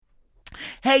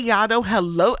Hey Yado,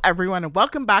 hello everyone, and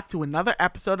welcome back to another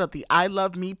episode of the I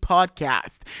Love Me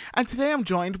podcast. And today I'm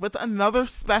joined with another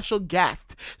special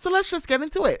guest. So let's just get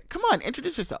into it. Come on,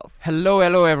 introduce yourself. Hello,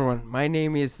 everyone. My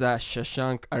name is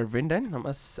Shashank Arvindan. I'm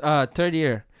a third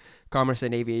year commerce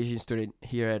and aviation student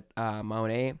here at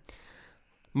Mount A.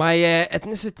 My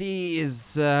ethnicity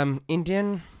is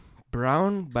Indian,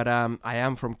 brown, but I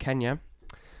am from Kenya.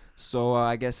 So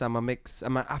I guess I'm a mix.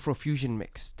 I'm an Afrofusion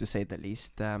mix, to say the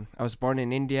least. I was born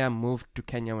in India, moved to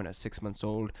Kenya when I was 6 months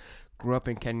old. Grew up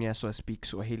in Kenya, so I speak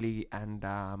Swahili and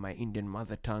my Indian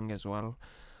mother tongue as well,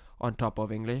 on top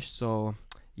of English. So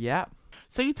yeah.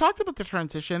 So you talked about the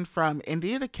transition from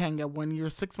India to Kenya when you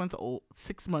were 6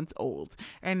 months old,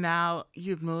 and now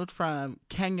you've moved from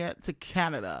Kenya to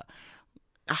Canada.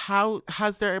 How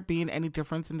has there been any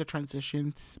difference in the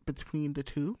transitions between the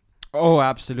two? Oh,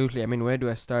 absolutely. I mean, where do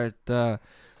I start? The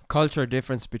culture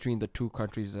difference between the two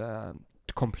countries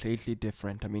completely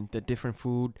different. I mean, the different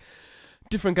food,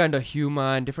 different kind of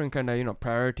humor, and different kind of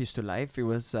priorities to life. It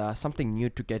was something new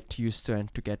to get used to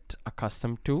and to get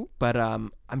accustomed to. But I'm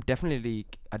definitely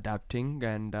adapting,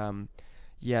 and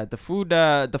yeah, the food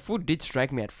did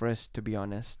strike me at first, to be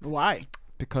honest, Why?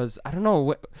 because I don't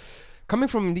know. Coming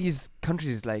from these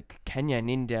countries like Kenya and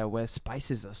India, where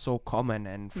spices are so common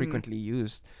and frequently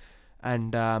used,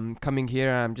 and coming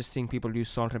here, I'm just seeing people use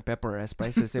salt and pepper as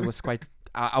spices. It was quite.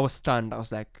 I was stunned. I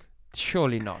was like,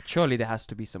 surely not. Surely there has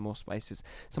to be some more spices,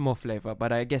 some more flavor.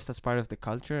 But I guess that's part of the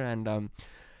culture, and I'm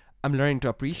learning to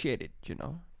appreciate it.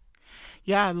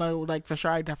 Yeah, like for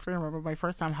sure. I definitely remember my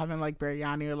first time having like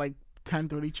biryani or like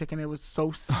tandoori chicken. It was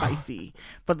so spicy,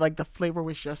 but like the flavor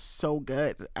was just so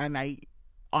good. And I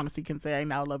honestly can say I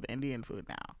now love Indian food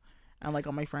now. And like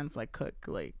all my friends like cook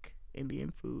like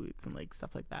Indian foods and like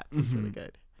stuff like that. So it's really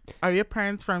good. Are your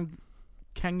parents from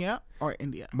Kenya or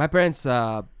India? My parents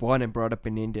are born and brought up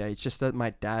in India. It's just that my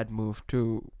dad moved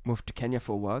to Kenya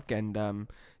for work, and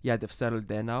yeah, they've settled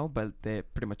there now. But they're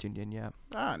pretty much Indian, yeah.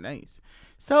 Ah, nice.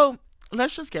 So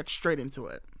let's just get straight into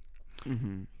it.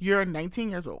 Mm-hmm. You're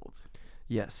 19 years old.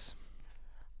 Yes.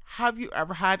 Have you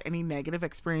ever had any negative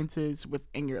experiences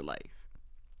within your life?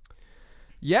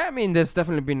 Yeah, I mean, there's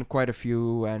definitely been quite a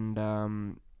few,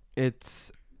 and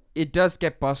it does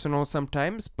get personal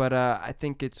sometimes, but I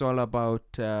think it's all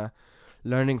about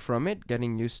learning from it,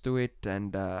 getting used to it,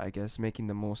 and I guess making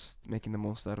the most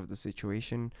out of the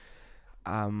situation.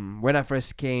 When I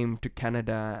first came to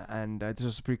Canada, and this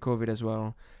was pre-COVID as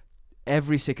well,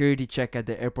 every security check at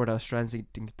the airport I was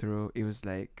transiting through, it was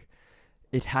like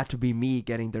it had to be me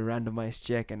getting the randomized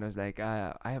check, and I was like,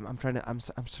 I'm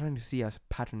trying to see a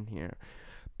pattern here.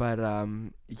 But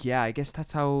yeah, I guess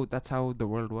that's how the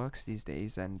world works these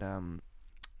days, and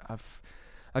I've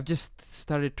I've just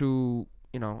started to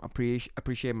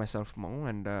appreciate myself more,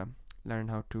 and learn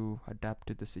how to adapt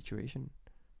to the situation.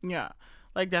 Yeah,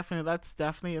 like definitely, that's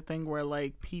definitely a thing where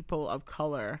like people of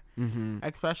color, Mhm.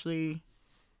 especially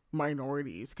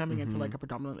minorities coming into like Mhm. a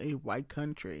predominantly white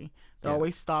country, they're Yeah.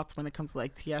 always stopped when it comes to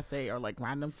like TSA or like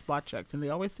random spot checks, and they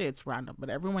always say it's random,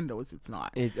 but everyone knows it's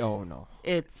not. It. Oh no.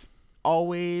 It's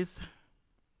always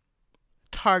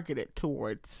targeted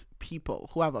towards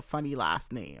people who have a funny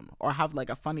last name or have like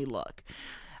a funny look.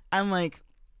 And like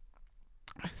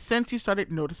since you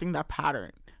started noticing that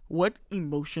pattern, what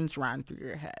emotions ran through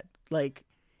your head? Like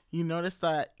you noticed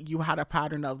that you had a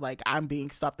pattern of like I'm being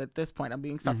stopped at this point, I'm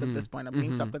being stopped at Mhm. this point, I'm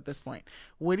being stopped Mhm. at this point.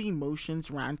 What emotions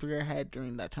ran through your head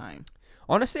during that time?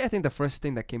 Honestly, I think the first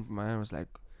thing that came to mind was like,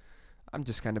 I'm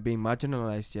just kind of being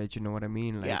marginalized yet. You know what I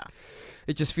mean? Like, Yeah.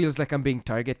 it just feels like I'm being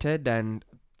targeted, and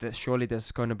surely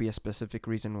there's going to be a specific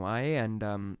reason why. And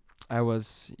I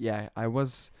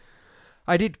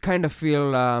did kind of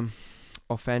feel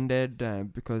offended,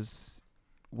 because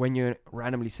when you're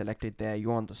randomly selected there,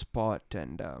 you're on the spot,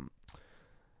 and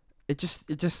it just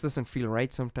doesn't feel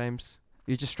right sometimes.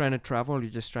 You're just trying to travel,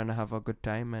 you're just trying to have a good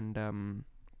time, and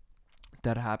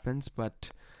that happens.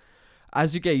 But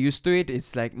as you get used to it,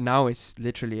 it's like now it's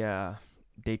literally a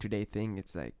day-to-day thing.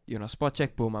 It's like, spot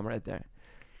check, boom, I'm right there.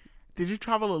 Did you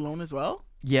travel alone as well?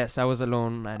 Yes, I was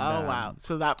alone, and Oh wow.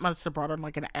 So that must have brought on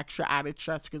like an extra added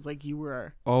stress because like you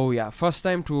were oh yeah, first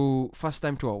time to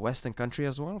a Western country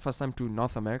as well. First time to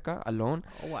North America alone.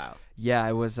 oh wow. Yeah,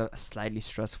 it was slightly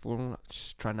stressful,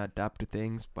 just trying to adapt to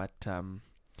things. But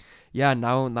yeah,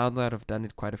 now that I've done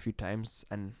it quite a few times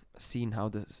and seen how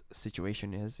the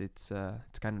situation is, it's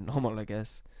kind of normal, I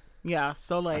guess. Yeah,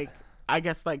 so like I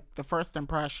guess like the first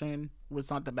impression was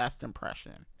not the best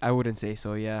impression. I wouldn't say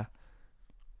so. Yeah.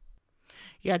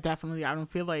 Yeah, definitely. I don't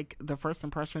feel like the first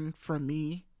impression for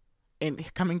me in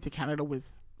coming to Canada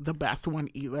was the best one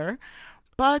either.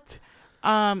 But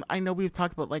I know we've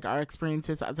talked about like our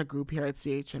experiences as a group here at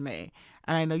CHMA,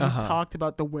 and I know Uh you huh. talked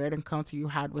about the weird encounter you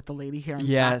had with the lady here in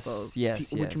Sackville. Yes,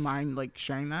 yes, Would you yes. mind like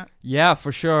sharing that? Yeah,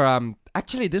 for sure.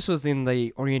 Actually, this was in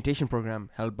the orientation program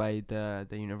held by the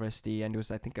university, and it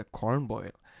was, I think, a corn boil.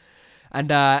 And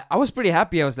I was pretty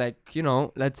happy. I was like,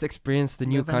 let's experience the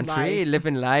new Living country, life. live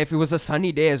in life. It was a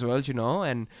sunny day as well,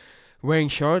 and wearing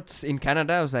shorts in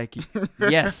Canada. I was like,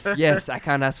 yes, yes, I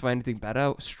can't ask for anything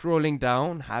better. Strolling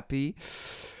down, happy.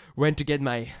 Went to get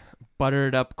my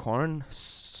buttered up corn,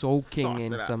 Sauce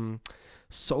it up.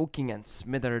 soaking and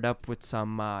smothered up with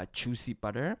some juicy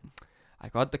butter. I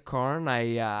got the corn.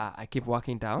 I keep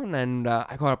walking down, and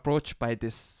I got approached by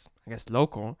this, I guess,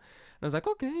 local. And I was like,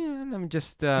 okay, yeah, let me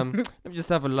just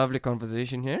have a lovely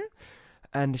conversation here.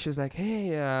 And she was like, hey,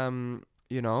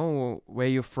 where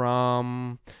you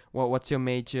from? What's your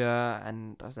major?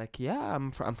 And I was like, yeah,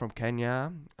 I'm from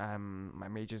Kenya. My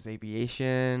major is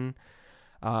aviation.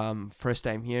 First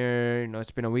time here.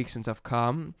 It's been a week since I've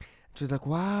come. She was like,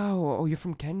 wow, oh, you're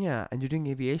from Kenya and you're doing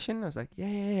aviation? I was like,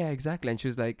 yeah, exactly. And she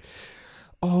was like,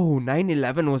 oh,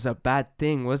 9/11 was a bad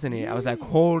thing, wasn't it? I was like,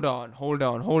 hold on, hold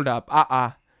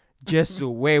up. Just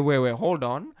wait, hold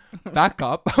on. Back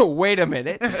up. Wait a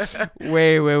minute.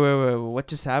 Wait. What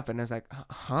just happened? I was like,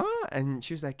 huh? And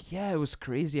she was like, yeah, it was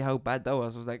crazy how bad that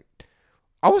was. I was like,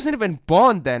 I wasn't even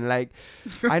born then. Like,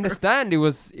 I understand it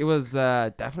was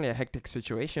definitely a hectic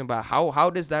situation, but how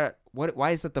does that,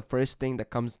 why is that the first thing that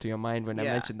comes to your mind when I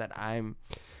Yeah. mention that I'm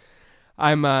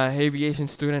a aviation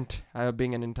student,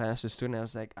 being an international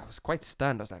student? I was quite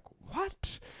stunned. I was like,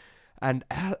 what? And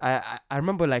I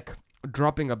remember like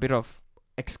dropping a bit of,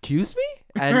 excuse me,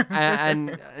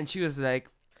 and she was like,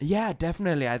 yeah,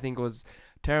 definitely. I think it was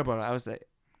terrible. I was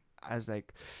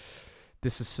like,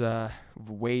 this is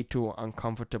way too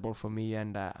uncomfortable for me,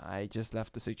 and I just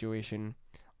left the situation.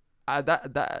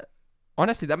 That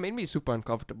honestly, that made me super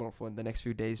uncomfortable for the next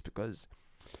few days, because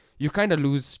you kind of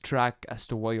lose track as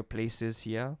to what your place is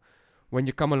here when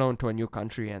you come alone to a new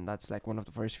country, and that's like one of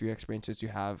the first few experiences you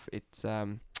have. It's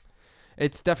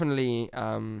definitely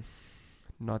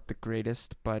not the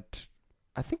greatest, but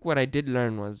I think what I did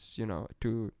learn was,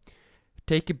 to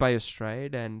take it by your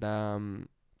stride, and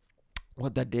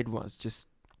what that did was just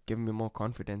give me more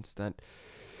confidence that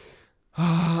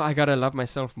I gotta love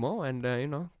myself more, and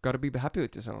gotta be happy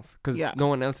with yourself, because Yeah, no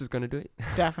one else is gonna do it.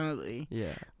 definitely.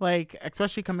 Yeah. Like,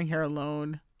 especially coming here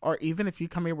alone, or even if you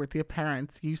come here with your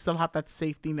parents, you still have that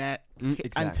safety net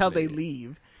until they Exactly.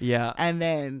 leave. Yeah. And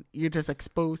then you're just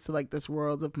exposed to like this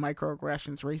world of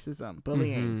microaggressions, racism,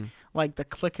 bullying, Mm-hmm. like the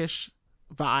cliquish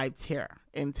vibes here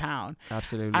in town.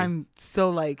 Absolutely. And so,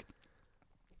 like,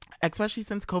 especially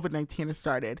since COVID-19 has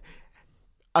started,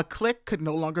 a clique could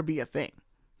no longer be a thing.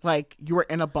 Like, you were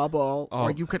in a bubble, or Oh.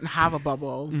 you couldn't have a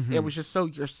bubble. Mm-hmm. It was just so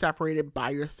you're separated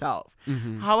by yourself.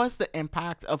 Mm-hmm. How has the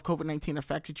impact of COVID-19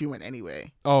 affected you in any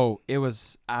way? Oh, it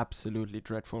was absolutely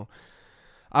dreadful.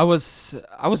 I was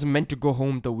meant to go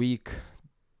home the week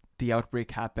the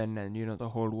outbreak happened, and the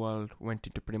whole world went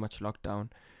into pretty much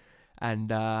lockdown, and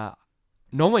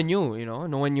no one knew,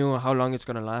 no one knew how long it's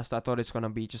gonna last. I thought it's gonna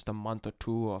be just a month or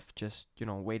two of just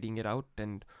waiting it out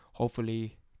and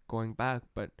hopefully going back,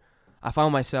 but I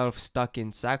found myself stuck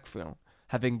in Sackville,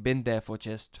 having been there for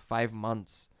just 5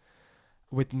 months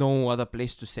with no other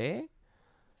place to stay,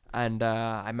 and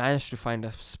I managed to find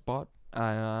a spot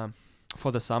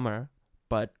for the summer,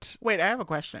 but Wait, I have a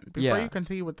question. Before yeah. you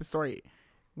continue with the story,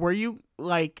 were you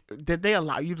like, did they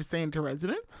allow you to stay into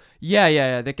residence?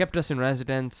 Yeah. They kept us in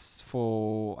residence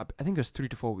for, I think it was 3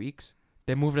 to 4 weeks.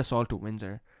 They moved us all to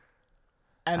Windsor,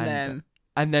 And and then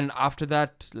and then after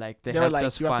that, like, they they were helped like,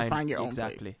 us you have to find, find your own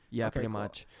exactly. place. Yeah, Okay, pretty cool.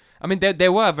 much. I mean, they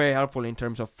were very helpful in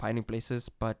terms of finding places,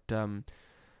 but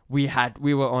we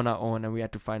were on our own, and we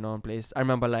had to find our own place. I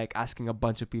remember like asking a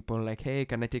bunch of people like, hey,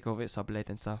 can I take over sublet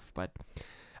and stuff, but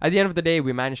at the end of the day,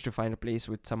 we managed to find a place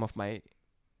with some of my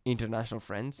international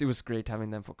friends. It was great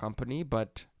having them for company,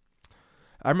 but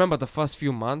I remember the first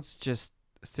few months just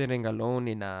sitting alone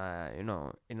in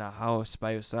a house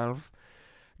by yourself,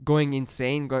 going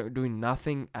insane, doing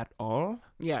nothing at all.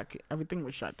 Yeah, everything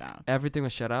was shut down. Everything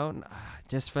was shut out.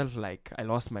 Just felt like I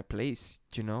lost my place,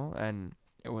 and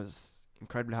it was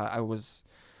incredibly hard.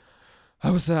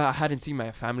 I hadn't seen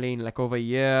my family in like over a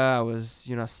year. I was,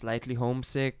 slightly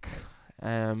homesick.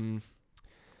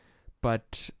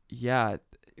 But yeah,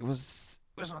 it was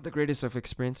not the greatest of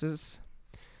experiences.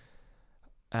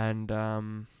 And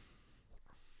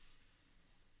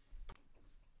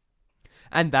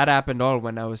that happened all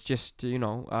when I was just,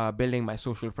 building my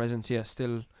social presence here,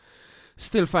 still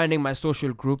finding my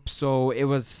social group. So it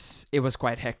was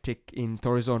quite hectic in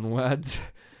Thor's own words.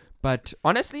 But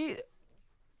honestly,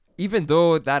 even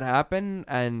though that happened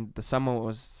and the summer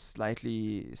was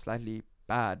slightly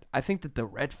bad, I think that the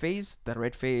red phase,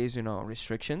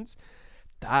 restrictions,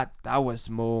 that was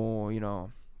more,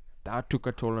 that took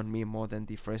a toll on me more than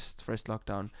the first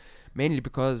lockdown, mainly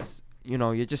because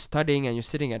you're just studying and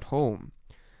you're sitting at home.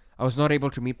 I was not able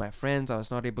to meet my friends. I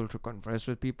was not able to converse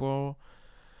with people.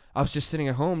 I was just sitting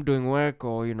at home doing work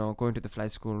or going to the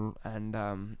flight school,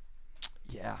 and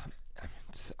yeah,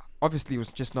 it's, obviously it was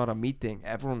just not a me thing.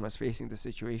 Everyone was facing the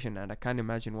situation, and I can't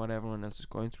imagine what everyone else is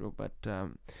going through. But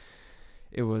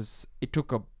it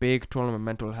took a big toll on my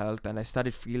mental health, and I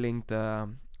started feeling the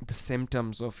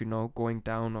symptoms of going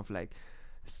down, of like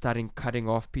starting cutting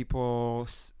off people,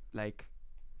 like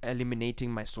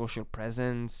eliminating my social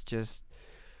presence, just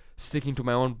sticking to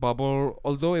my own bubble.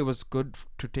 Although it was good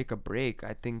to take a break,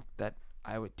 I think that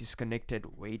I was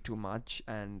disconnected way too much,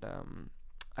 and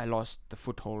I lost the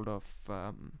foothold of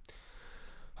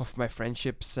my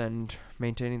friendships and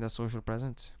maintaining the social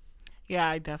presence. Yeah,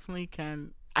 I definitely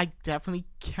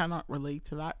cannot relate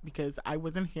to that because I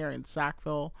wasn't here in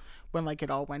Sackville when like it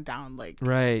all went down. Like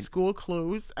Right. school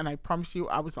closed, and I promise you,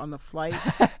 I was on the flight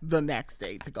the next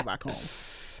day to go back home.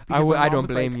 I My mom don't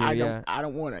was blame like, you. Yeah. I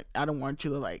don't want it. I don't want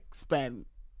you to like spend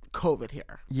COVID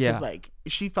here. Yeah. Because like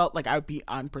she felt like I'd be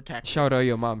unprotected. Shout out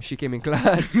your mom. She came in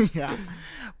class. Yeah,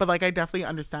 but like I definitely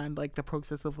understand like the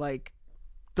process of like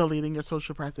deleting your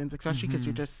social presence, especially because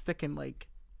you're just stuck in like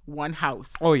one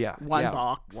house. Oh yeah. One yeah.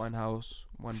 box. One house.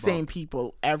 One Same box.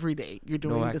 people every day. You're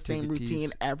doing No the same routine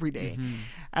activities. every day. Mhm.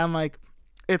 And like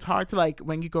it's hard to like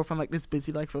when you go from like this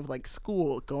busy life of like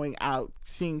school, going out,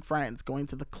 seeing friends, going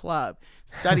to the club,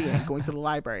 studying, going to the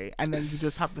library, and then you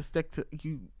just have to stick to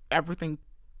you. Everything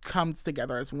comes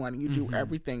together as one. You do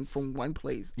everything from one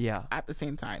place Yeah. at the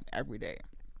same time every day.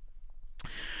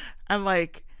 And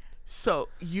like so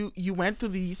you went through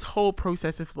these whole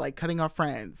process of like cutting off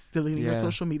friends, deleting your Yeah.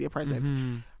 social media presence.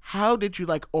 Mhm. How did you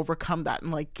like overcome that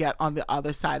and like get on the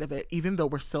other side of it, even though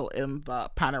we're still in the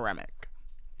panoramic?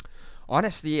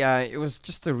 Honestly, it was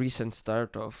just a recent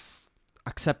start of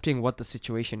accepting what the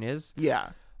situation is. Yeah.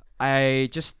 I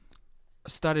just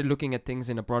started looking at things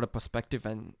in a broader perspective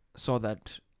and saw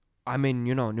that I'm in,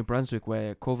 New Brunswick,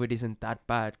 where COVID isn't that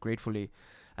bad, gratefully.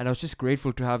 And I was just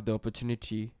grateful to have the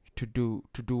opportunity to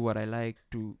do what I like,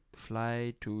 to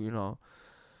fly, to,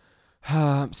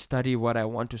 study what I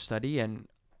want to study. And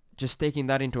just taking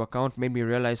that into account made me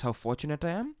realize how fortunate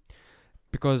I am.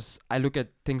 Because I look at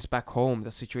things back home,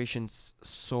 the situation's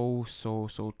so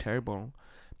terrible.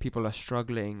 People are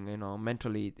struggling,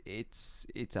 mentally. It's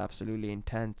absolutely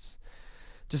intense.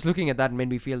 Just looking at that made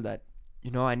me feel that,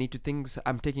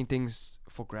 I'm taking things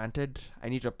for granted. I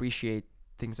need to appreciate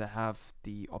things I have,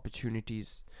 the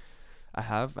opportunities I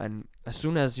have. And as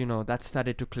soon as, that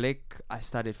started to click, I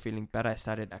started feeling better. I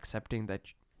started accepting that,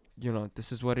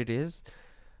 this is what it is.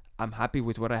 I'm happy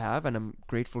with what I have, and I'm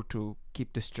grateful to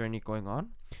keep this journey going on.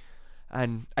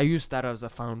 And I used that as a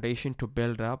foundation to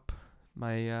build up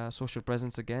my social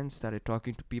presence again, started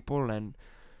talking to people, and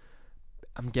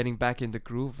I'm getting back in the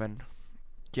groove. And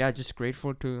yeah, just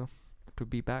grateful to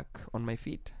be back on my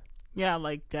feet. Yeah,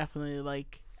 like definitely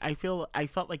like I felt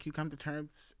like you come to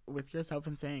terms with yourself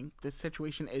and saying this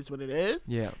situation is what it is.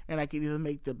 Yeah. And I can either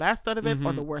make the best out of it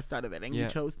or the worst out of it. And you Yeah.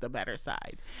 chose the better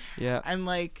side. Yeah. And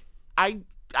like I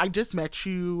just met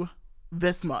you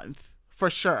this month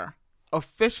for sure.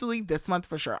 Officially this month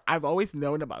for sure. I've always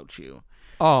known about you.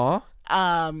 Aw.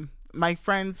 My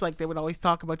friends, like, they would always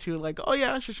talk about you, like, oh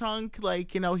yeah, Shashank,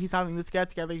 like, he's having this get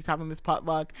together, he's having this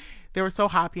potluck. They were so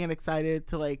happy and excited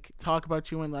to like talk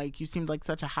about you, and like you seemed like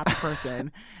such a happy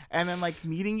person. And then like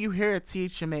meeting you here at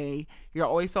CHMA, you're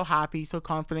always so happy, so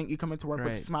confident. You come into work with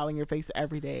a Right. smile on your face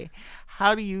every day.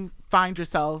 How did you find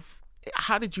yourself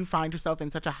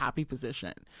in such a happy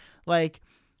position? Like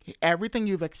everything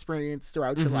you've experienced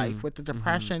throughout your life with the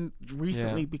depression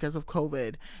recently because of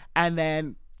COVID, and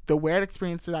then the weird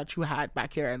experiences that you had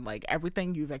back here, and like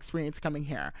everything you've experienced coming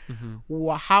here.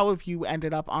 How have you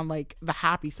ended up on like the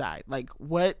happy side? Like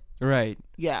what? Right.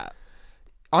 Yeah.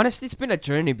 Honestly, it's been a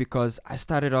journey because I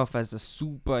started off as a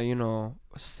super,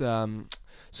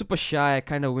 super shy,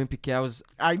 kind of wimpy kid.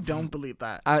 I don't believe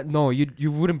that. No,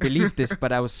 you wouldn't believe this,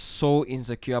 but I was so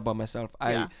insecure about myself.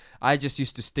 Yeah. I just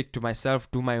used to stick to myself,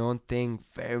 do my own thing,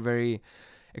 very, very,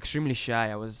 extremely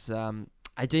shy.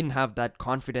 I didn't have that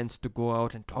confidence to go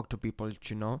out and talk to people,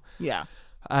 Yeah.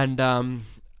 And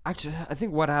actually, I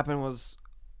think what happened was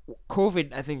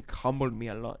COVID, I think, humbled me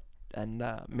a lot and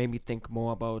made me think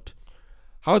more about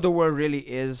how the world really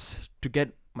is, to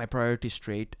get my priorities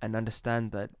straight and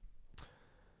understand that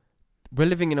we're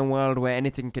living in a world where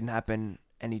anything can happen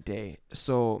any day.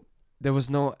 So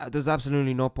there's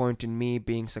absolutely no point in me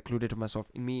being secluded to myself,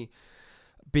 in me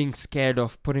being scared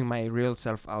of putting my real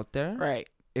self out there. Right.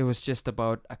 It was just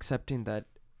about accepting that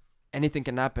anything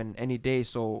can happen any day,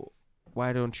 so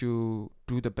why don't you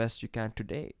do the best you can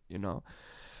today, you know?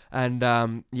 And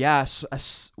yeah, so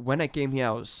when I came here,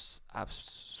 I was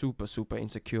super, super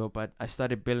insecure, but I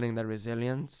started building the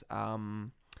resilience.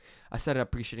 I started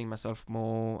appreciating myself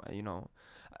more, you know,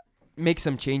 make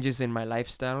some changes in my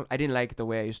lifestyle. I didn't like the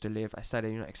way I used to live. I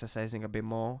started, you know, exercising a bit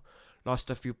more, lost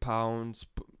a few pounds.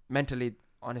 Mentally,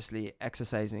 honestly,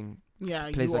 exercising Yeah,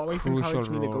 plays you a always crucial encourage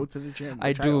me to go role. to the gym, I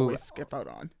which I do. always skip out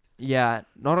on. Yeah,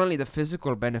 not only the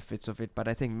physical benefits of it, but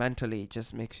I think mentally it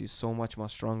just makes you so much more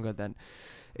stronger than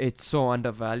it's so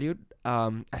undervalued.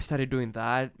 I started doing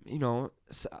that, you know,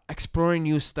 exploring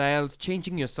new styles,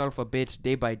 changing yourself a bit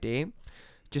day by day,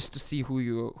 just to see who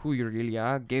you really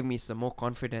are. Gave me some more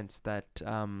confidence that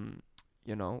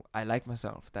you know, I like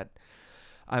myself, that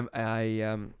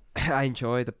I I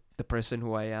enjoy the person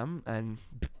who I am, and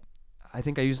I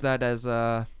think I use that as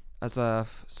a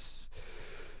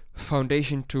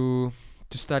foundation to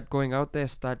start going out there,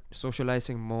 start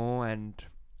socializing more, and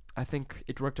I think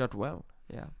it worked out well.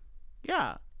 Yeah.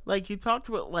 Yeah, like you talked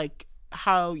about like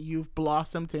how you've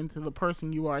blossomed into the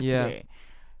person you are Yeah. today.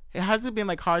 It has it been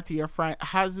like hard to your friend?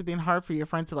 Has it been hard for your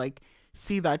friend to like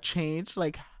see that change?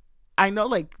 Like, I know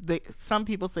like some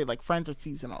people say like friends are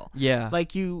seasonal. Yeah.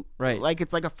 Like you, Right. like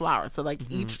it's like a flower. So like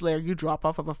Mhm. each layer you drop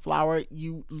off of a flower,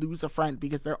 you lose a friend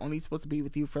because they're only supposed to be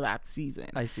with you for that season.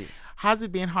 I see. Has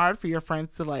it been hard for your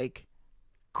friends to like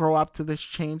grow up to this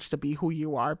change to be who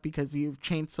you are because you've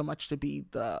changed so much to be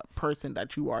the person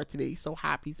that you are today? So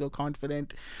happy, so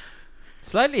confident.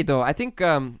 Slightly though. I think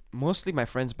mostly my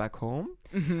friends back home,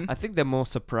 Mm-hmm. I think they're more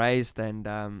surprised,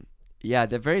 and yeah,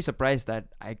 they're very surprised that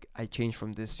I changed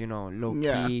from this, you know, low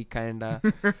Yeah. key kind of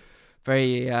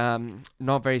very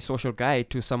not very social guy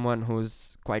to someone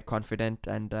who's quite confident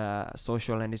and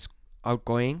social and is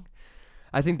outgoing.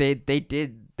 I think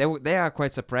they are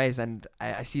quite surprised, and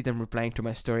I see them replying to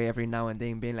my story every now and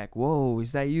then, being like, "Whoa,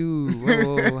 is that you?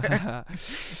 Whoa,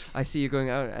 I see you going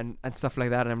out," and stuff like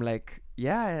that. And I'm like,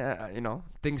 yeah, you know,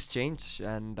 things change,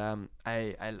 and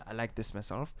I like this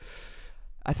myself.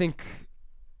 I think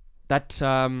that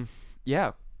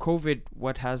yeah, COVID,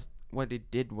 what it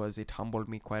did was it humbled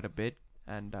me quite a bit,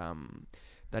 and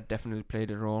that definitely played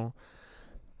a role.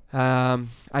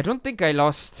 I don't think I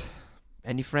lost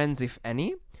any friends, if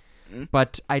any, Mm.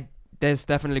 but there's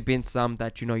definitely been some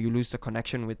that, you know, you lose the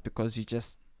connection with because you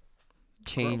just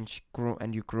change, grow,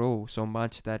 and you grow so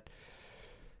much that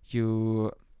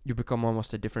you you become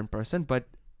almost a different person. But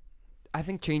I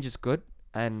think change is good,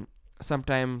 and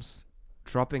sometimes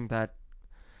dropping that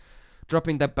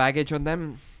baggage on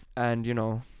them, and, you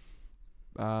know,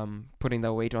 putting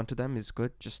that weight onto them is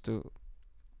good, just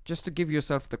to give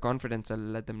yourself the confidence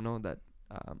and let them know that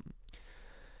um,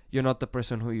 you're not the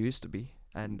person who you used to be,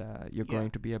 and you're Yeah.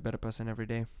 going to be a better person every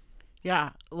day.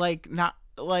 Yeah, like not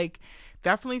like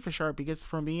definitely for sure because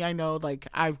for me I know like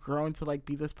I've grown to like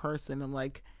be this person and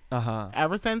like Uh-huh.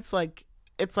 ever since like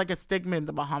it's like a stigma in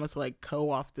the Bahamas to like go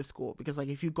off to school because like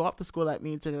if you go off to school that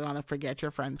means you're gonna forget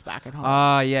your friends back at home.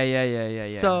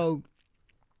 Yeah. So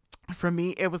for me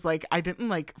it was like I didn't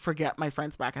like forget my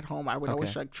friends back at home. I would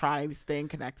always Okay. like try to stay in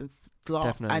connect and and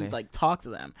Definitely. like talk to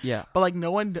them. Yeah. But like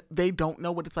no one, they don't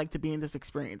know what it's like to be in this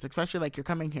experience, especially like you're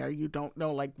coming here, you don't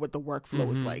know like what the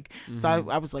workflow is like. So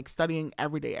I was like studying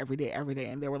every day,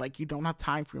 and they were like, you don't have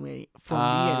time for me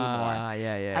anymore.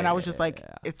 Yeah. And I was just like,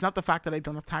 Yeah. it's not the fact that I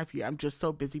don't have time for you. I'm just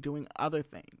so busy doing other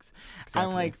things. Exactly.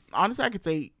 And like honestly, I could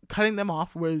say cutting them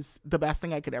off was the best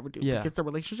thing I could ever do Yeah. because the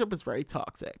relationship was very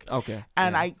toxic. Okay.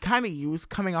 And yeah. I kind of used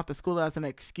coming off the school as an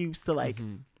excuse to like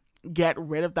Mhm. get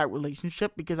rid of that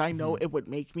relationship because I know it would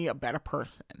make me a better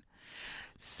person.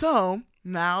 So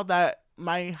now that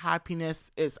my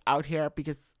happiness is out here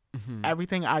because Mhm.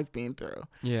 everything I've been through,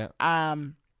 Yeah.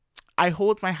 I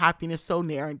hold my happiness so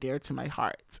near and dear to my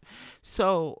heart.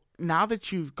 So now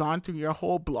that you've gone through your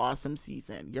whole blossom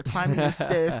season, you're climbing your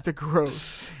stairs to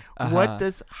growth.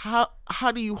 Uh-huh.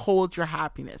 How do you hold your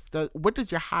happiness? What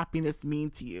does your happiness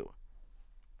mean to you?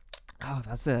 Oh,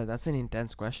 that's an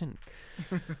intense question.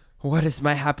 What does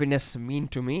my happiness mean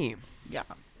to me? Yeah.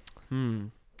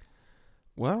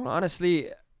 Well,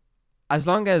 honestly, as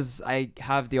long as I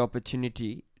have the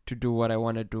opportunity to do what I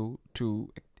want to do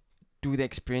the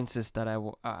experiences that I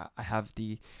have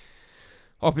the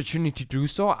opportunity to do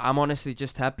so, I'm honestly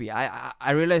just happy.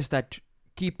 I realize that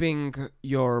keeping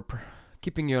your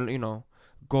you know,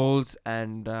 goals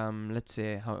and let's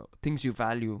say how things you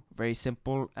value very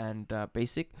simple and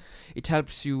basic, it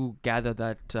helps you gather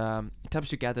that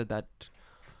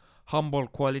humble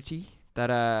quality that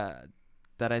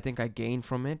I think I gained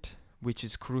from it, which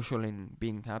is crucial in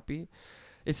being happy.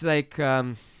 It's like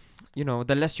the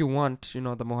less you want,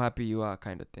 the more happy you are,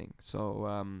 kind of thing.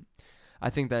 So I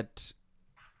think that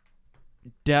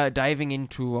diving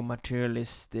into a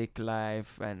materialistic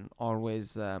life and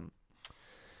always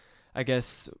I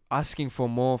guess asking for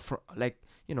more,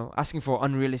 asking for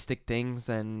unrealistic things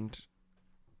and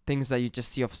things that you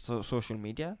just see off social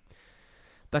media,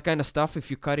 that kind of stuff, if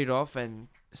you cut it off and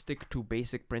stick to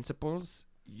basic principles,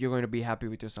 you're going to be happy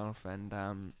with yourself.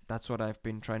 And that's what I've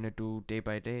been trying to do day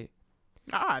by day.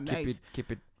 Nice.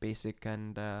 Keep it basic.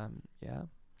 And yeah,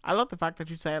 I love the fact that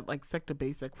you said like stick to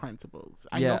basic principles.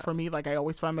 I know for me, like I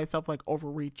always find myself like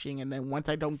overreaching, and then once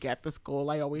I don't get this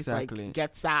goal, I always like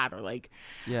get sad or like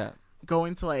go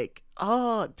into like,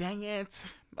 oh dang it,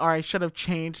 or I should have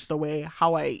changed the way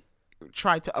how I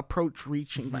try to approach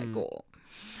reaching my goal.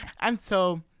 And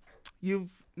so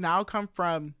you've now come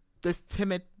from this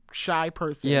timid, shy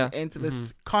person into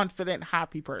this confident,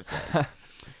 happy person.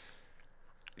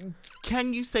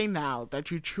 Can you say now that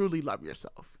you truly love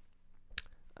yourself?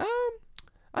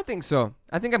 I think so.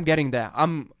 I think I'm getting there.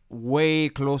 I'm way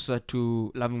closer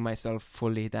to loving myself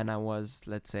fully than I was,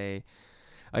 let's say,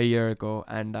 a year ago.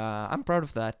 And I'm proud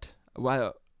of that.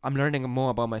 Well, I'm learning more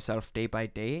about myself day by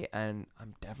day, and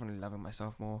I'm definitely loving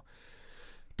myself more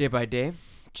day by day.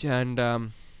 And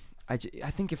I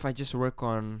think if I just work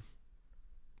on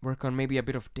maybe a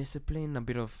bit of discipline, a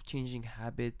bit of changing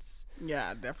habits.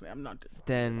 Yeah, definitely. I'm not disciplined.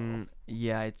 Then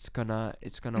it's gonna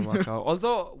work out.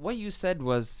 Although what you said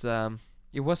was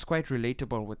it was quite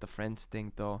relatable with the friends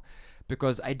thing, though,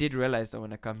 because I did realize that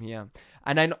when I come here,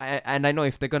 and I know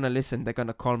if they're gonna listen, they're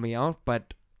gonna call me out.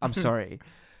 But I'm sorry.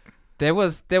 There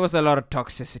was a lot of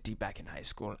toxicity back in high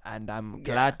school, and I'm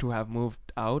glad to have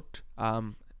moved out.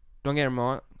 Don't get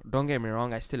me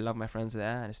wrong. I still love my friends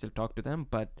there, and I still talk to them.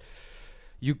 But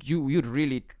you'd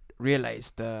really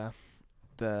realize the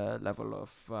level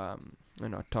of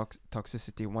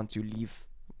toxicity once you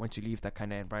leave that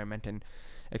kind of environment and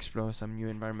explore some new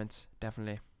environments.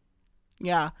 Definitely.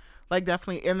 Yeah, like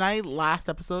definitely. In my last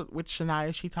episode with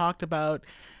Shania, she talked about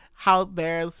how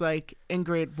there's like in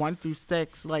grade 1 through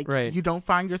 6, like you don't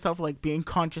find yourself like being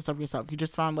conscious of yourself. You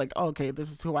just found like, oh, okay, this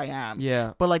is who I am.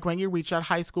 Yeah. But like when you reach that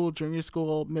high school, junior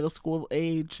school, middle school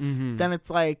age, then it's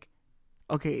like,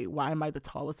 okay, why am I the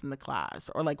tallest in the class?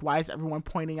 Or like, why is everyone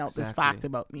pointing out this fact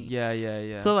about me?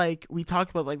 Yeah. So like we talked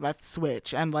about like that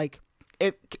switch, and like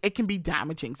it can be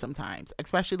damaging sometimes,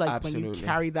 especially like when you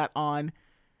carry that on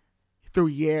through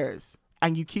years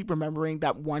and you keep remembering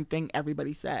that one thing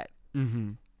everybody said.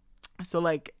 So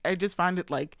like I just find it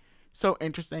like so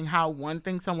interesting how one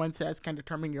thing someone says can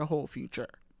determine your whole future.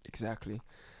 Exactly.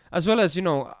 As well as,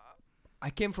 I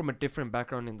came from a different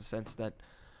background in the sense that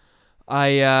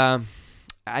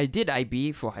I did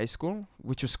IB for high school,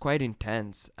 which was quite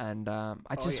intense, and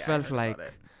I just felt like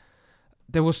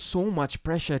there was so much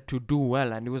pressure to do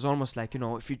well, and it was almost like,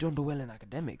 if you don't do well in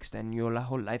academics, then your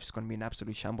whole life's going to be in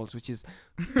absolute shambles, which is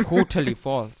totally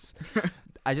false.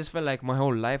 I just felt like my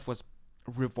whole life was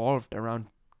revolved around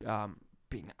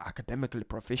being academically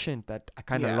proficient, that I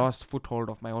kind of lost foothold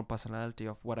of my own personality,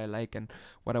 of what I like and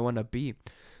what I want to be.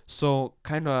 So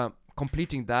kind of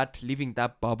completing that, leaving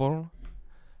that bubble,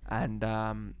 and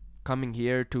coming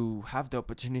here to have the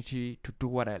opportunity to do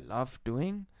what I love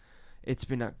doing, it's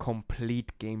been a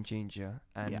complete game changer.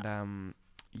 And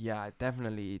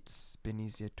definitely it's been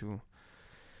easier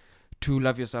to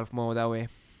love yourself more that way.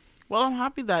 Well, I'm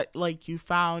happy that like you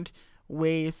found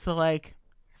ways to like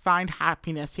find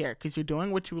happiness here, because you're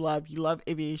doing what you love. You love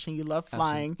aviation, you love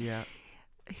flying. Absolutely. Yeah.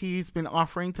 He's been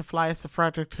offering to fly us to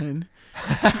Fredericton.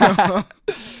 So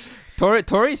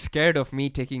Tori's scared of me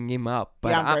taking him up,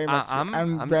 but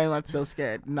I'm very much so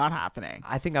scared. Not happening.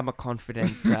 I think I'm a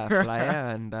confident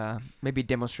flyer, and maybe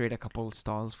demonstrate a couple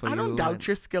stalls for you. I don't doubt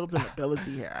your skills and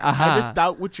ability here. I just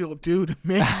doubt what you'll do to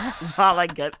me while I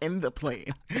get in the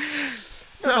plane.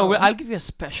 So I'll give you a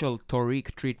special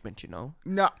Tariq treatment, No,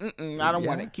 I don't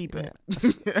want to keep it.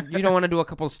 You don't want to do a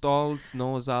couple stalls,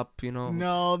 nose up,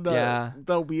 No,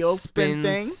 the wheel spin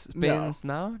thing. Spins,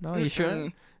 no? You sure?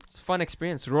 It's a fun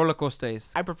experience. Roller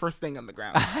coasters. I prefer staying on the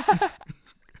ground.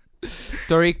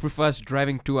 Tariq prefers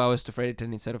driving 2 hours to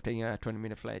Fredericton instead of taking a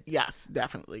 20-minute flight. Yes,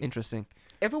 definitely. Interesting.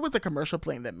 If it was a commercial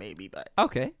plane, then maybe, but...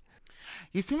 Okay.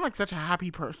 You seem like such a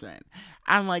happy person.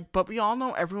 And like, but we all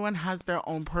know everyone has their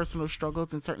own personal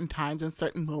struggles in certain times and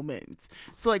certain moments.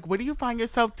 So like, what do you find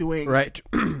yourself doing? Right.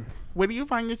 What do you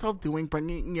find yourself doing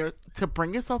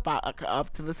bring yourself back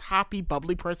up to this happy,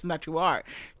 bubbly person that you are?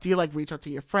 Do you like reach out to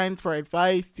your friends for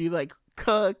advice? Do you like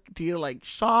cook? Do you like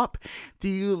shop? Do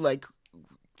you like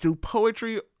do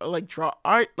poetry or like draw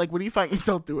art? Like, what do you find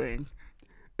yourself doing?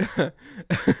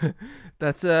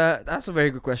 That's a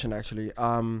very good question, actually.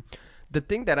 The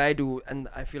thing that I do and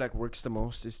I feel like works the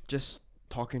most is just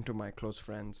talking to my close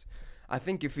friends. I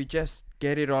think if you just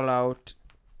get it all out,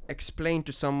 explain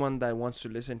to someone that wants to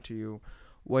listen to you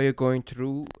what you're going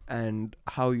through and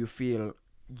how you feel.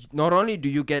 Not only do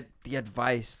you get the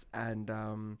advice and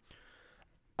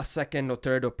a second or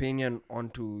third opinion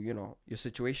onto your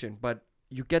situation, but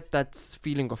you get that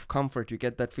feeling of comfort. You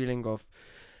get that feeling of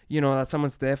that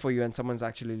someone's there for you and someone's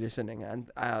actually listening. And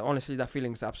honestly, that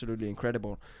feeling is absolutely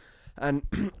incredible. And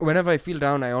whenever I feel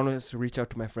down, I always reach out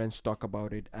to my friends, talk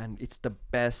about it, and it's the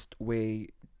best way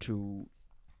to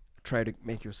try to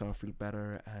make yourself feel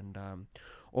better and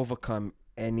overcome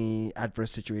any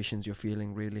adverse situations you're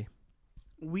feeling, really.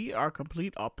 We are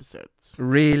complete opposites.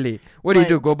 Really? What do you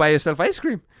do? Go buy yourself ice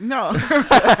cream? No.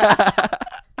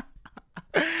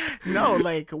 No,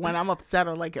 like when I'm upset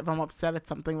or like if I'm upset at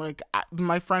something, like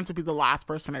my friends would be the last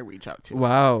person I reach out to.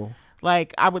 Wow.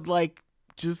 Like I would like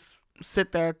just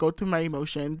sit there, go through my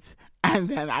emotions, and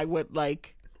then I would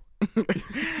like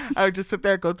I would just sit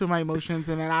there, go through my emotions,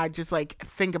 and then I just like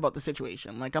think about the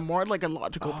situation. Like I'm more like a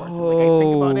logical person. Like I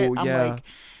think about it. I'm like,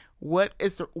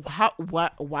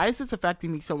 why is this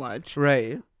affecting me so much?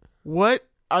 Right. What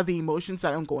are the emotions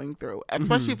that I'm going through?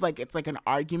 Especially if like it's like an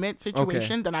argument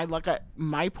situation, then I look at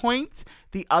my points,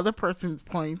 the other person's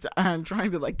points, and I'm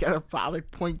trying to like get a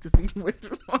valid point to see which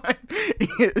one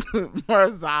is more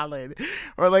valid,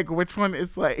 or like which one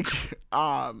is like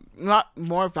not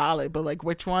more valid, but like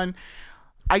which one.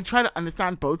 I try to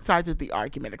understand both sides of the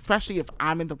argument, especially if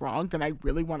I'm in the wrong. Then I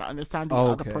really want to understand the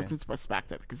other person's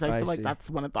perspective, because I feel like that's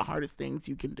one of the hardest things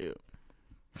you can do.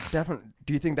 Definitely.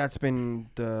 Do you think that's been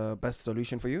the best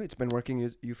solution for you? It's been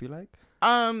working, you feel like?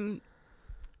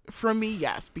 For me,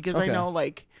 yes, because I know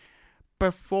like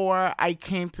before I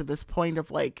came to this point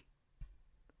of like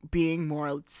being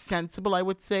more sensible, I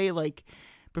would say, like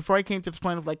before I came to this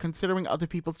point of like considering other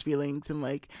people's feelings and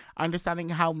like understanding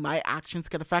how my actions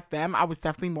could affect them, I was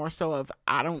definitely more so of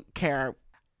I don't care.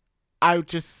 I would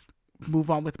just move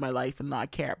on with my life and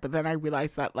not care. But then I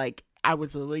realized that like I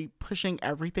was really pushing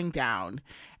everything down.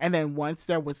 And then once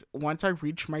I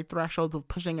reached my threshold of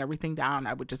pushing everything down,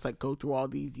 I would just like go through all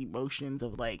these emotions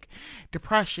of like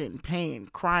depression, pain,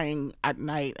 crying at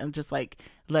night, and just like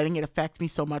letting it affect me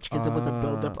so much because it was a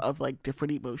buildup of like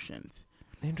different emotions.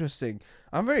 Interesting.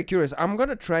 I'm very curious. I'm going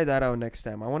to try that out next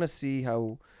time. I want to see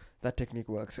how that technique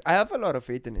works. I have a lot of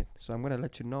faith in it. So I'm going to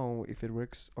let you know if it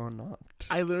works or not.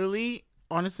 I literally...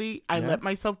 Honestly, I let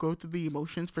myself go through the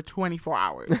emotions for 24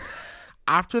 hours.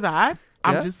 After that,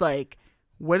 I'm just like,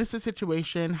 what is the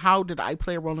situation? How did I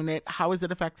play a role in it? How is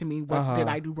it affecting me? What did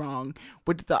I do wrong?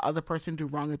 What did the other person do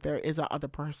wrong if there is a other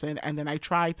person? And then I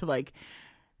try to like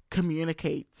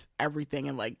communicate everything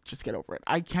and like just get over it.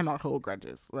 I cannot hold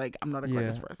grudges. Like I'm not a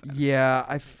grudges person. Yeah,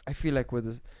 I feel like with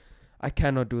this, I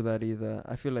cannot do that either.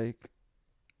 I feel like,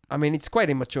 I mean, it's quite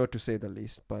immature to say the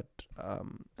least, but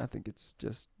I think it's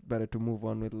just better to move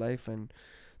on with life, and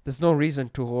there's no reason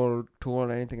to hold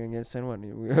anything against anyone.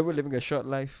 We're living a short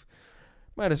life.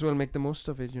 Might as well make the most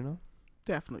of it,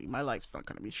 Definitely. My life's not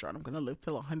going to be short. I'm going to live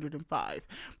till 105.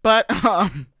 But,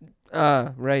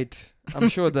 right. I'm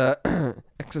sure the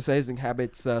exercising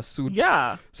habits suit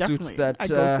that I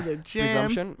go to the gym.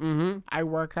 presumption. Mm-hmm. I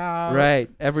work out. Right.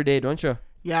 Every day, don't you?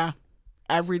 Yeah.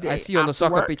 Every day. I see you on the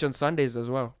soccer pitch on Sundays as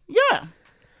well. Yeah.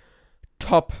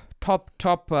 Top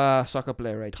soccer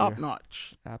player right here. Top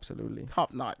notch. Absolutely.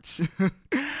 Top notch.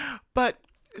 But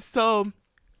so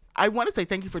I want to say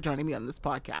thank you for joining me on this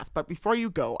podcast. But before you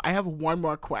go, I have one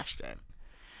more question.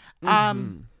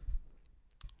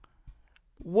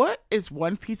 What is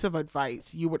one piece of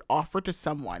advice you would offer to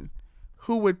someone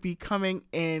who would be coming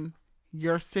in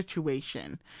your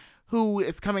situation, who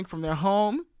is coming from their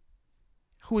home,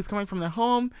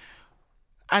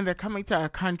 and they're coming to a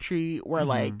country where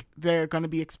like they're going to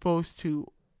be exposed to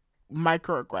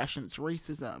microaggressions,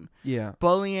 racism,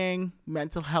 bullying,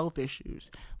 mental health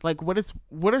issues? Like what are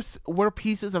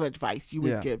pieces of advice you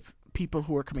would give people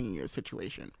who are coming in your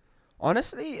situation?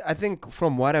 Honestly, I think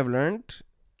from what I've learned,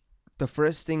 the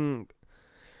first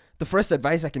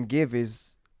advice I can give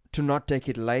is to not take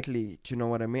it lightly. Do you know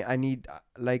what I mean? I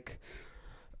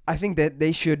think that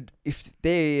they should, if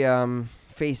they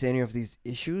face any of these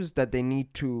issues, that they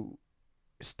need to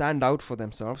stand up for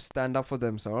themselves,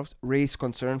 raise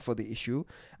concern for the issue,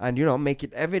 and make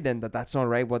it evident that that's not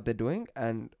right what they're doing,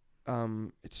 and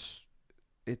it's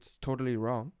totally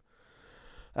wrong,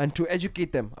 and to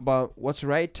educate them about what's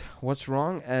right, what's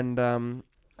wrong, and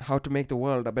how to make the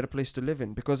world a better place to live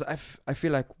in. Because I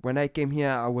feel like when I came here,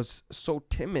 I was so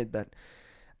timid that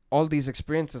all these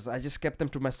experiences, I just kept them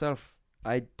to myself.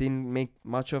 I didn't make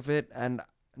much of it. And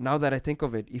now that I think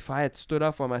of it, if I had stood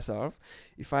up for myself,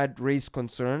 if I had raised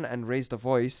concern and raised a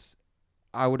voice,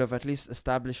 I would have at least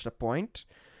established a point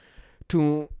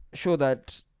to show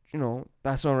that,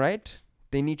 that's all right.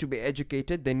 They need to be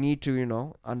educated. They need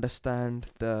to, understand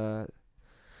the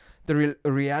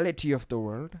reality of the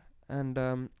world. And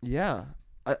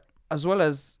as well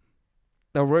as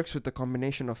that works with the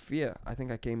combination of fear. I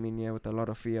think I came in here with a lot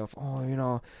of fear of,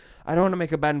 I don't want to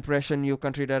make a bad impression, new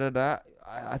country, da.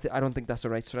 I don't think that's the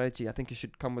right strategy. I think you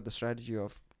should come with the strategy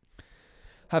of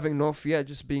having no fear,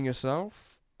 just being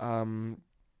yourself,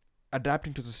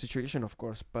 adapting to the situation, of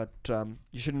course, but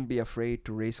you shouldn't be afraid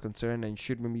to raise concern, and you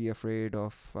shouldn't be afraid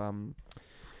of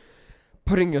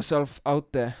putting yourself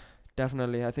out there.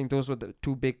 Definitely. I think those were the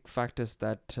two big factors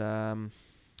that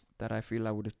I feel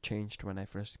I would have changed when I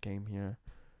first came here.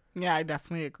 Yeah, I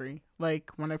definitely agree.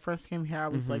 Like, when I first came here, I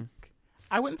was like,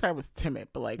 I wouldn't say I was timid,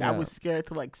 but like I was scared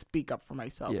to like speak up for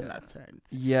myself in that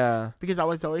sense. Yeah. Because I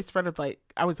was always afraid of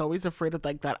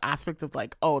that aspect of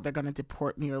like, oh, they're gonna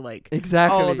deport me, or like,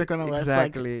 exactly. Oh, they're gonna like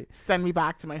send me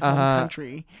back to my home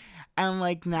country. And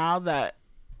like now that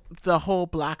the whole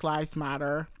Black Lives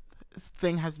Matter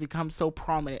thing has become so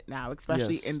prominent now,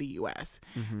 especially in the US.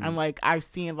 And like I've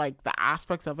seen like the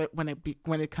aspects of it when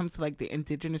it comes to like the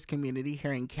Indigenous community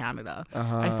here in Canada.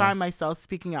 I find myself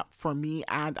speaking up for me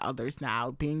and others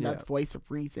now, being that voice of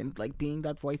reason, like being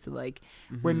that voice of like,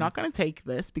 we're not going to take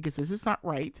this because this is not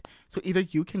right. So either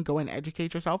you can go and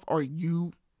educate yourself, or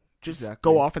you just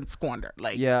go off and squander.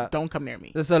 Like, don't come near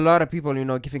me. There's a lot of people,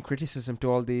 giving criticism to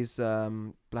all these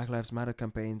Black Lives Matter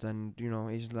campaigns and,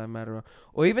 Asian Lives Matter,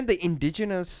 or even the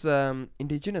indigenous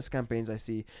campaigns I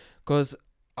see. Because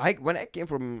when I came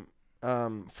from,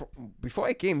 before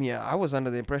I came here, I was under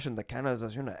the impression that Canada is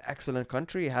an excellent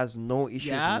country. It has no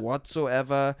issues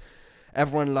whatsoever.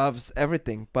 Everyone loves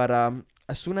everything. But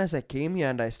as soon as I came here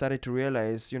and I started to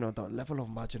realize, the level of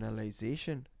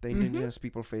marginalization the indigenous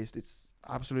people faced, it's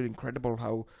absolutely incredible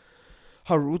how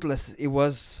ruthless it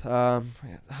was,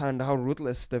 and how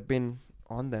ruthless they've been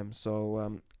on them.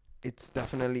 So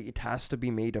it has to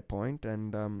be made a point,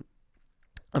 and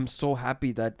I'm so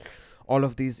happy that all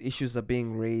of these issues are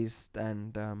being raised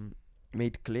and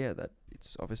made clear that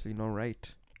it's obviously not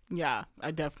right. Yeah,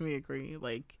 I definitely agree.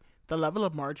 Like, the level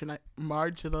of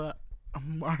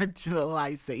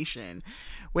marginalization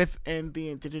within the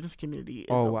Indigenous community is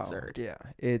absurd. Yeah,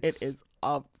 it is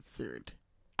absurd,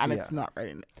 and it's not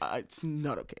right. It's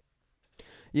not okay.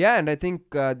 Yeah, and I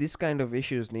think these kind of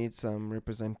issues need some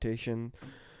representation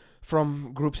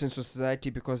from groups in society,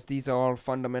 because these are all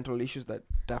fundamental issues that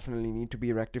definitely need to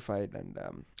be rectified. And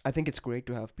I think it's great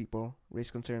to have people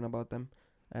raise concern about them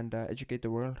and educate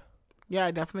the world. Yeah,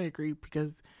 I definitely agree,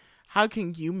 because how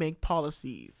can you make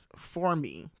policies for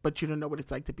me, but you don't know what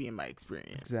it's like to be in my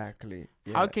experience? Exactly.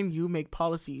 Yeah. How can you make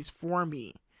policies for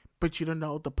me, but you don't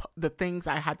know the things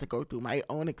I had to go through, my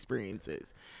own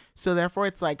experiences? So therefore,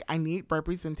 it's like I need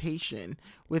representation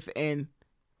within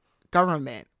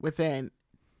government, within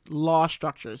law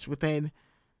structures, within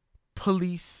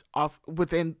police,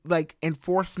 within like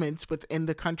enforcements within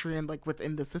the country and like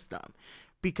within the system.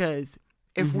 Because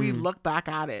if we look back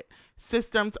at it,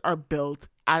 systems are built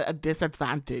at a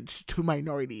disadvantage to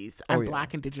minorities and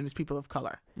Black, Indigenous people of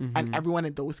color and everyone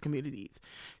in those communities.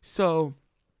 So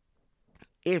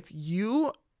if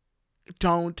you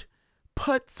don't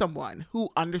put someone who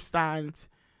understands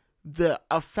the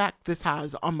effect this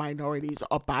has on minorities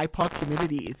or BIPOC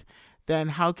communities, then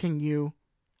how can you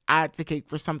advocate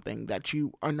for something that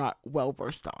you are not well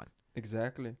versed on?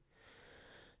 Exactly.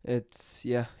 It's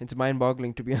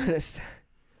mind-boggling, to be honest.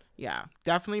 Yeah,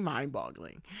 definitely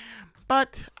mind-boggling.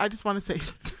 But I just want to say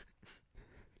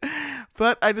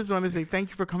thank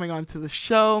you for coming on to the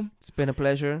show. It's been a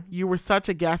pleasure. You were such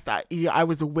a guest that I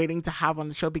was waiting to have on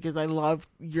the show, because I love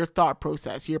your thought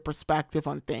process, your perspective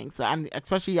on things, and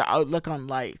especially your outlook on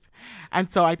life.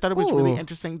 And so I thought it was really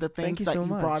interesting, the things that you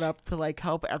brought up to like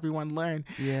help everyone learn.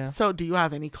 Yeah. So do you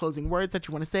have any closing words that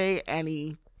you want to say?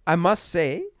 I must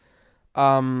say,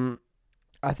 I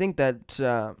think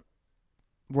that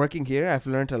working here, I've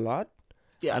learned a lot.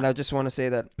 Yeah. And I just want to say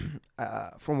that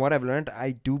from what I've learned, I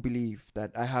do believe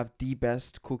that I have the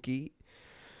best cookie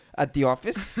at the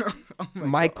office.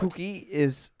 My cookie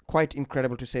is quite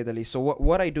incredible, to say the least. So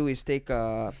what I do is take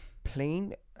a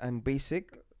plain and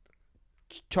basic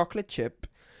chocolate chip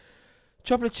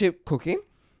cookie,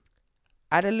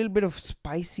 add a little bit of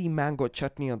spicy mango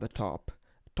chutney on the top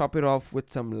it off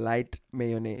with some light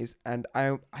mayonnaise, and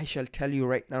I shall tell you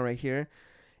right now, right here,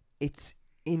 it's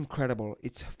incredible.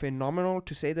 It's phenomenal,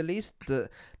 to say the least. The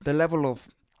level of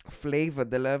flavor,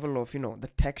 the level of, the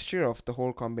texture of the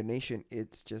whole combination,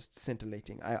 it's just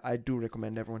scintillating. I do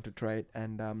recommend everyone to try it,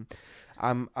 and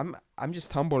I'm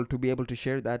just humbled to be able to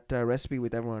share that recipe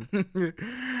with everyone.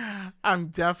 I'm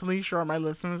definitely sure my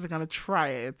listeners are gonna try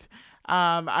it.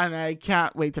 And I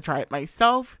can't wait to try it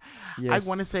myself. Yes. I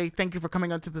want to say thank you for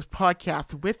coming onto this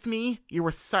podcast with me. You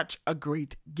were such a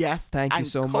great guest. Thank you and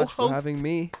so much for co-host. having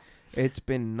me. It's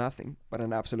been nothing but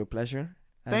an absolute pleasure.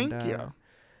 And, Thank you.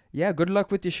 Yeah, good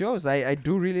luck with your shows. I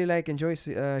do really enjoy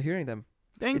hearing them.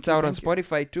 It's out on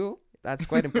Spotify too. That's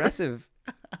quite impressive.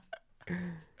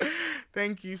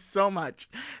 Thank you so much.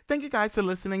 Thank you guys for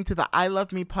listening to the I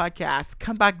Love Me podcast.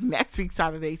 Come back next week,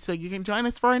 Saturday, so you can join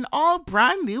us for an all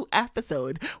brand new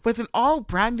episode with an all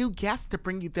brand new guest to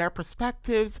bring you their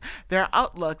perspectives, their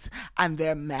outlooks, and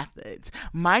their methods.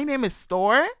 My name is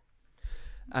Thor.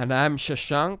 And I'm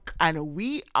Shashank. And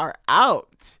we are out.